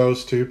answered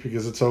those two,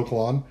 because it's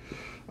Oaklawn.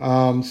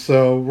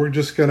 So we're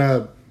just going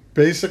to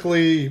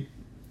basically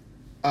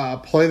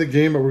play the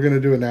game, but we're going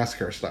to do it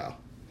NASCAR style.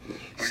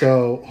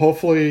 So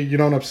hopefully you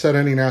don't upset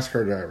any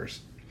NASCAR drivers.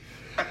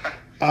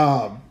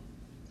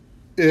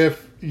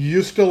 If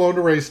you still owned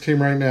a race team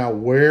right now,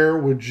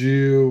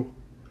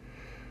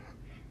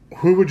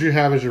 who would you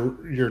have as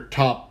your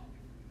top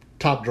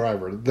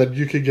driver that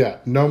you could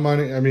get? No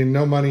money. I mean,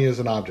 no money is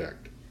an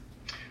object.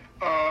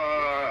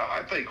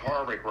 I think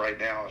Harvick right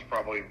now is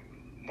probably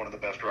one of the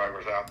best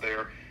drivers out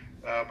there.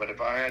 But if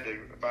I had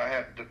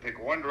to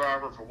pick one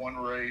driver for one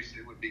race,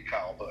 it would be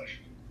Kyle Busch.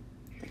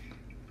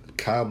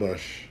 Kyle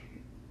Busch.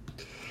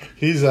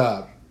 He's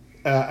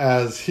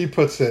as he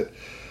puts it,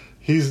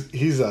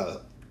 he's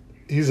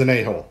an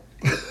a-hole.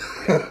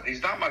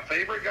 He's not my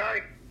favorite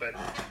guy, but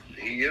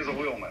he is a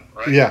wheelman,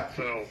 right? Yeah.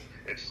 So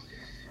it's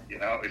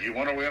if you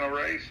want to win a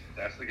race,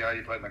 that's the guy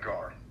you put in the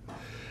car.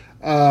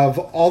 Of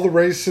all the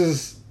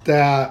races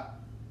that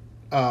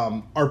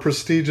are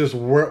prestigious,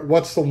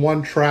 what's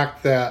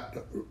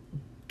the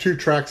two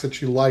tracks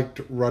that you liked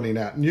running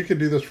at? And you can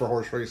do this for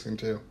horse racing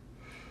too.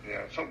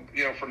 Yeah, so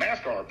for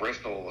NASCAR,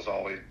 Bristol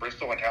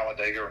and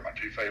Talladega are my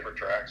two favorite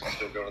tracks. I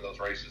still go to those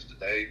races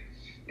today.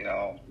 You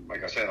know,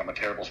 like I said, I'm a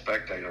terrible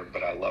spectator,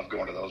 but I love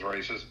going to those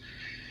races.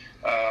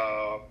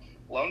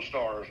 Lone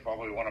Star is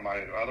probably one of my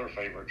other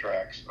favorite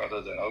tracks,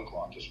 other than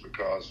Oaklawn, just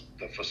because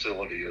the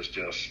facility is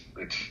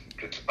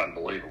it's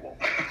unbelievable.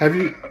 Have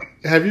you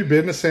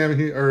been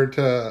to or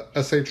to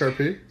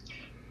SHRP?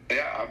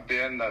 Yeah, I've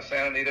been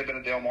Santa Anita, been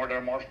to Del Mar.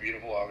 Del Mar's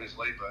beautiful,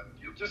 obviously, but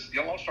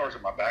Lone Star's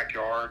in my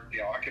backyard. You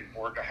know, I can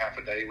work a half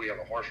a day. We have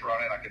a horse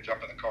running. I can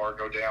jump in the car,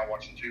 go down,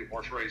 watch the 2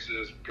 horse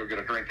races, go get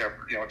a drink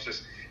after. You know,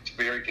 it's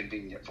very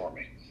convenient for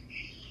me.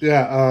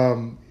 Yeah,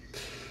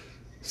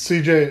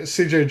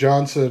 CJ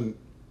Johnson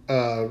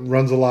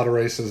runs a lot of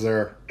races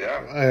there.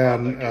 Yeah,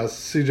 and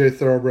CJ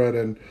Thoroughbred,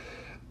 and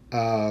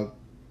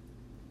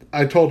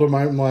I told him,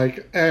 I'm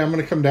like, hey, I'm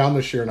going to come down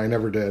this year, and I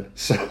never did.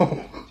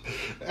 So.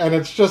 And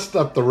it's just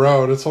up the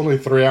road. It's only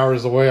 3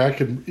 hours away. I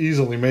could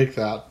easily make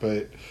that.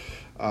 But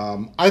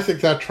I think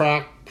that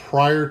track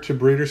prior to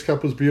Breeders'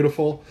 Cup was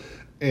beautiful.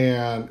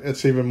 And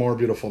it's even more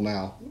beautiful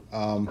now.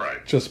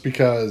 Right. Just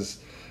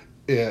because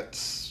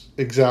it's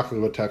exactly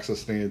what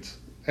Texas needs.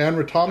 And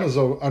Retama's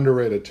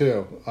underrated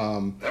too.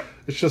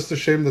 It's just a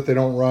shame that they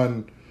don't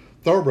run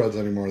thoroughbreds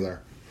anymore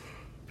there.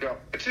 Yeah,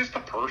 it's just the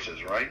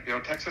purses, right? You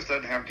know, Texas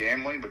doesn't have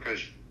gambling because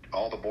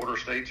all the border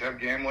states have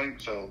gambling,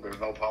 so there's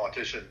no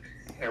politician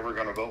ever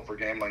going to vote for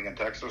gambling in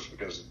Texas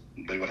because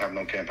they would have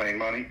no campaign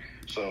money.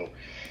 So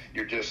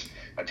you're just,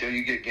 until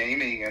you get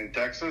gaming in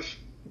Texas,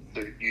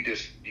 you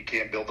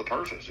can't build the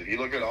purses. If you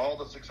look at all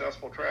the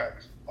successful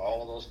tracks,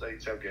 all of those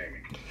states have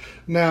gaming.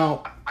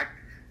 Now,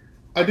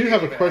 I do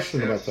have a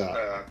question about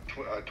that.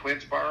 Twin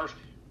Spires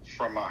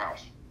from my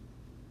house.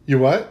 You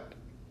what?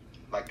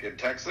 Like in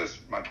Texas,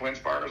 my Twin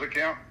Spires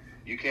account,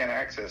 you can't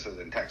access it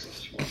in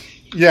Texas.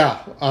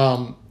 Yeah,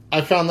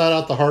 I found that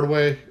out the hard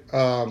way.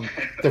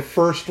 The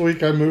first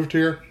week I moved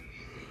here,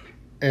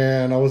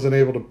 and I wasn't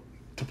able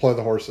to play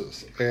the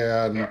horses,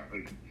 and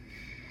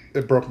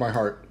it broke my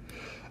heart.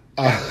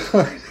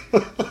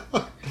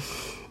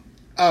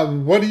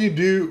 What do you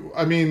do?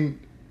 I mean,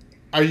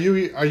 are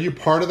you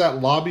part of that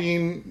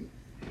lobbying?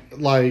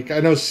 Like,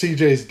 I know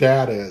CJ's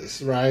dad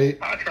is, right?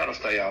 I try to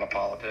stay out of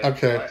politics.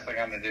 Okay. The last thing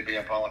I need to be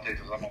in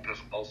politics is I'm going to piss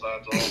both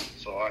sides off,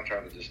 so I try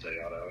to just stay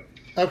out of it.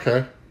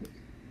 Okay.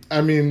 I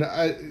mean,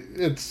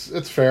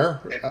 it's fair.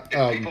 If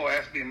people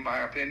ask me my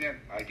opinion,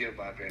 I give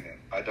my opinion.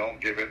 I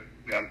don't give it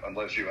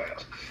unless you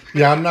ask.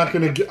 Yeah, I'm not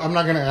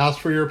gonna ask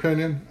for your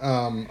opinion.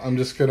 I'm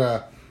just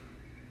gonna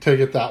take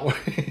it that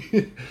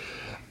way.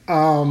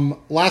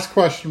 Last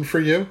question for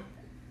you: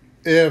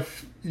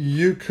 If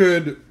you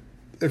could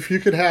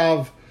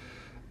have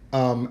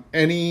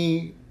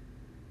any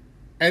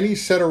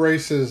set of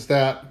races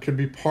that could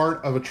be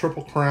part of a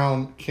Triple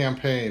Crown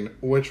campaign,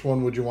 which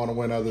one would you want to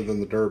win other than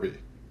the Derby?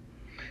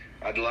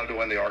 I'd love to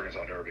win the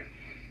Arkansas Derby.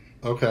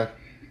 Okay.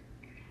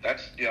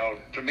 That's,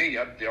 to me,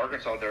 the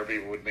Arkansas Derby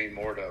would mean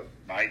more to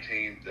my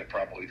team than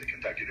probably the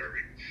Kentucky Derby.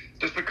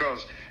 Just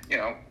because,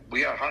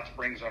 we have hot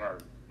springs on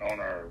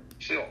our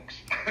silks.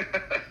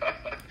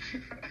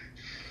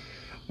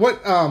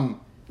 What,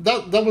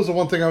 that was the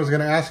one thing I was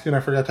going to ask you, and I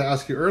forgot to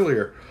ask you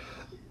earlier.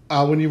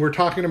 When you were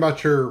talking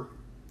about your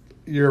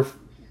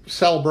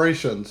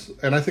celebrations,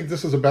 and I think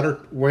this is a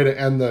better way to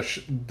end the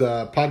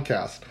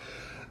podcast.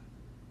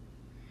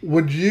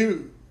 Will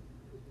you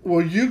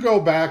go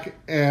back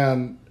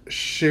and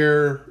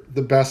share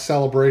the best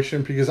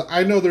celebration? Because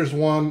I know there's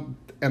one,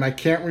 and I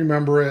can't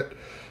remember it,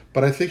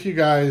 but I think you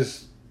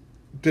guys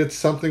did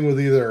something with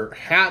either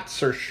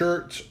hats or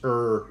shirts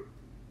or...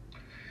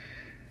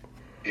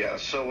 Yeah,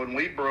 so when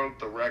we broke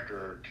the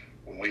record,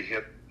 when we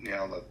hit,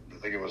 I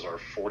think it was our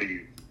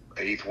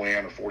 48th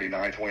win or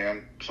 49th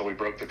win, so we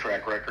broke the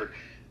track record.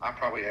 I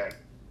probably had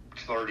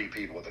 30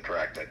 people at the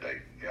track that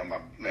day.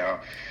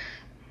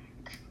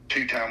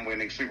 Two-time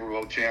winning Super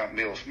Bowl champ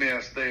Neil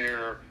Smith's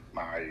there.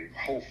 My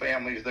whole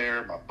family's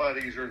there. My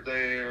buddies are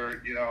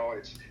there.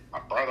 It's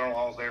my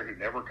brother-in-law's there who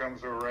never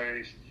comes to a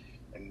race.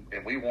 And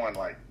we won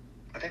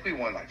I think we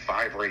won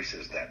 5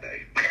 races that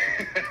day.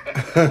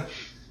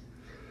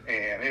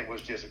 And it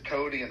was just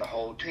Cody and the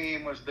whole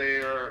team was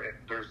there. And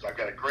I've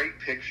got a great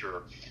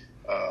picture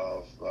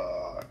of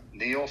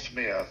Neil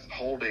Smith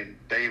holding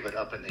David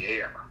up in the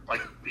air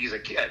like he's a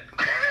kid.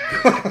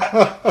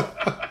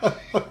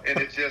 And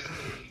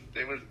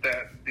it was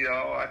that,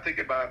 I think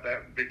about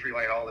that Victory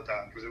Lane all the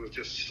time because it was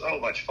just so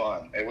much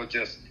fun. It was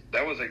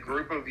that was a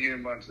group of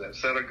humans that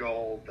set a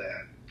goal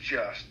that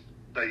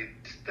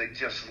they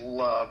just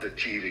loved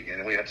achieving it,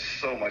 and we had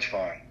so much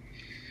fun.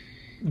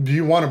 Do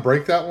you want to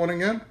break that one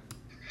again?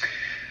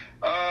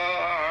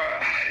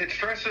 It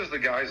stresses the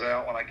guys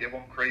out when I give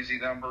them crazy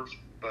numbers,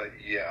 but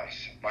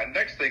yes. My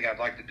next thing I'd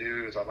like to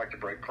do is I'd like to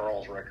break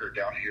Carl's record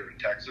down here in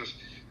Texas,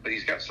 but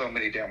he's got so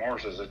many damn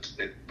horses,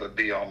 it would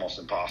be almost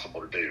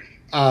impossible to do.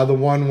 The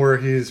one where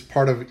he's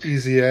part of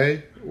Easy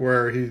A,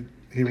 where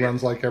he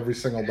runs every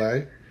single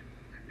day?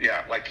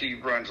 Yeah, he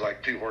runs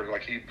 2 horses.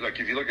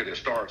 If you look at his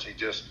starts, he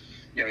just...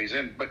 he's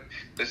in, but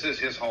this is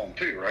his home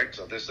too, right?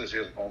 So this is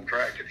his home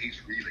track, and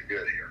he's really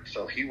good here.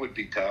 So he would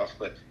be tough,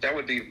 but that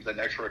would be the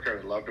next record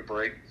I'd love to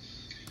break.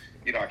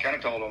 I kind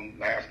of told them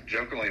half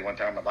jokingly one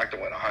time I'd like to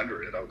win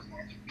 100 at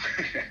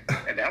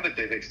Oaklawn. And now that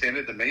they've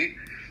extended the meet,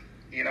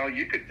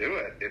 you could do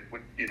it. It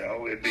would,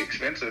 it'd be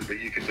expensive, but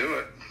you could do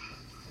it.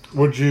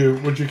 Would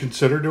you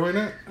consider doing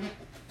it?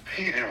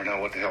 You never know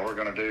what the hell we're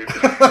going to do.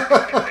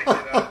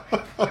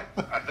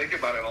 I think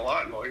about it a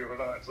lot, believe it or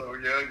not. So,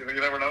 you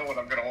never know when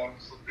I'm going to want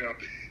to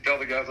tell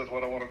the guys that's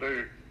what I want to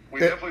do. We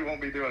definitely won't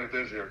be doing it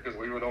this year because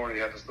we would already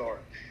have to start.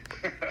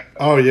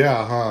 Oh,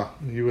 yeah, huh?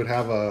 You would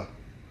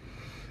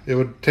it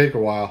would take a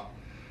while.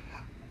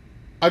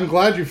 I'm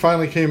glad you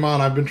finally came on.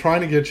 I've been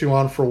trying to get you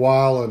on for a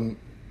while, and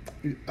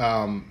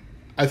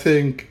I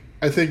think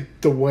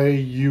the way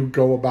you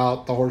go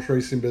about the horse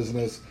racing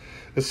business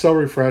is so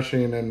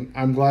refreshing, and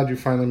I'm glad you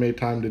finally made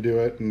time to do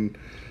it. And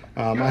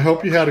I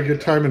hope you had a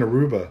good time in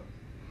Aruba.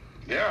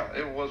 Yeah,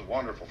 it was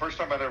wonderful. First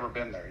time I'd ever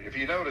been there. If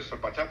you notice,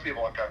 if I tell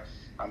people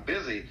I'm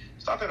busy,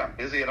 it's not that I'm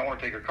busy, I don't want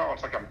to take your call.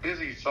 It's like I'm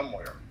busy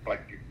somewhere.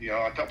 Like,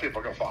 I tell people,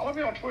 I go, follow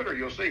me on Twitter,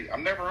 you'll see.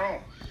 I'm never on.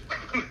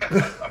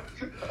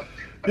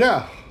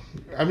 Yeah.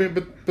 I mean,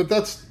 but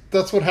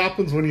that's what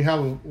happens when you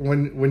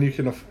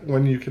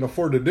can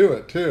afford to do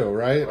it too,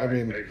 right? I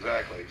mean,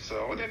 exactly.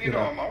 So, and then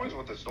I'm always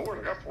with the stores.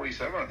 I got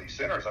 47 of these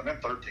centers. I'm in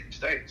 13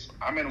 states.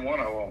 I'm in one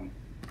of them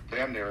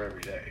damn near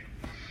every day.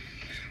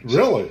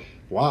 Really?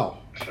 Wow.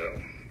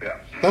 So,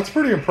 yeah. That's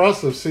pretty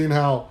impressive, seeing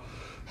how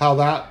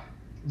that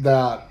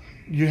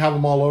you have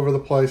them all over the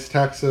place,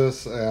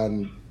 Texas,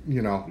 and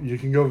you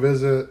can go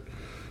visit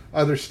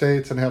other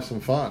states and have some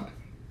fun.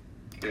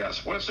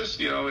 Yes, well, it's just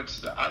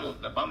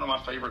one of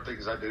my favorite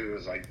things I do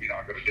is I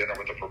go to dinner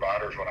with the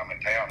providers when I'm in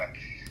town, and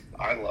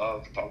I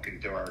love talking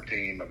to our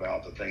team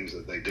about the things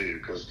that they do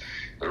because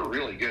they're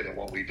really good at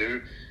what we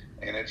do,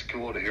 and it's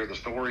cool to hear the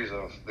stories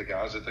of the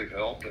guys that they've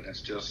helped, and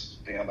it's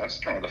just that's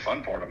kind of the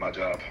fun part of my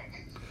job.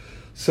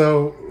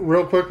 So,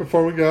 real quick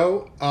before we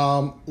go,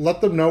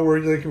 let them know where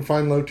they can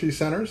find Low T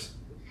Centers.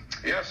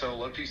 Yeah, so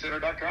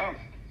lowtcenter.com.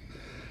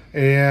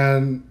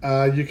 And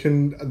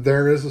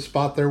there is a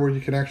spot there where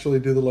you can actually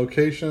do the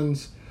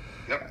locations.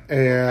 Yep.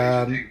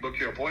 And you can book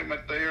your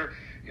appointment there.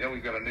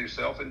 We've got a new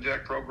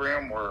self-inject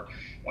program where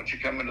once you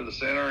come into the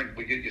center and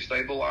we get you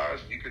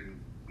stabilized, you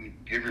can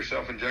give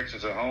yourself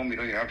injections at home. You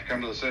don't even have to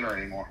come to the center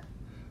anymore.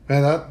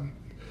 Man,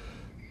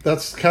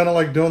 that's kind of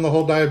like doing the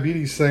whole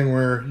diabetes thing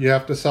where you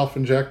have to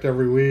self-inject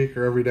every week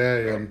or every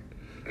day, and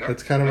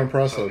it's kind of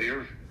impressive. So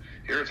here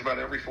it's about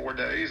every 4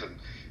 days, and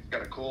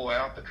got a cool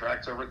out that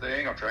tracks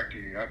everything. I'll track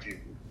you. If you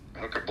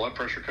hook a blood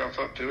pressure cuff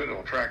up to it,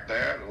 it'll track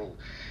that.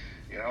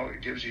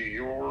 It gives you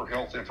your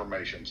health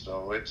information.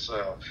 So it's,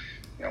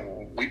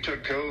 we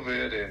took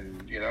COVID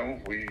and,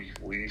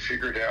 we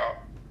figured out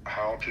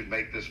how to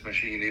make this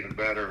machine even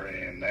better.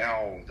 And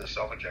now the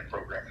self-inject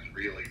program has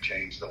really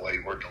changed the way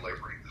we're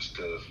delivering this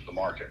to the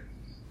market.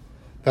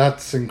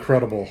 That's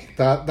incredible.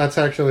 That's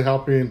actually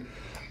helping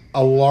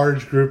a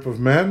large group of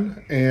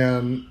men,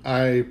 and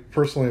I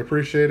personally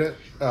appreciate it.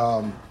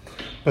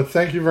 But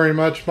thank you very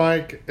much,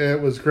 Mike. It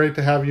was great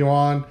to have you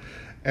on,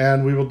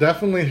 and we will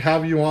definitely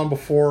have you on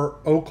before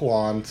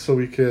Oaklawn so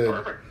we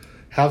could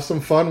have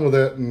some fun with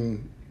it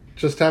and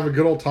just have a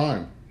good old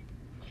time.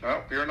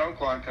 Well, if you're in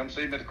Oaklawn, come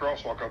see me at the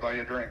crosswalk. I'll buy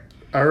you a drink.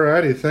 All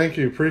righty. Thank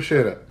you.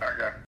 Appreciate it. Okay.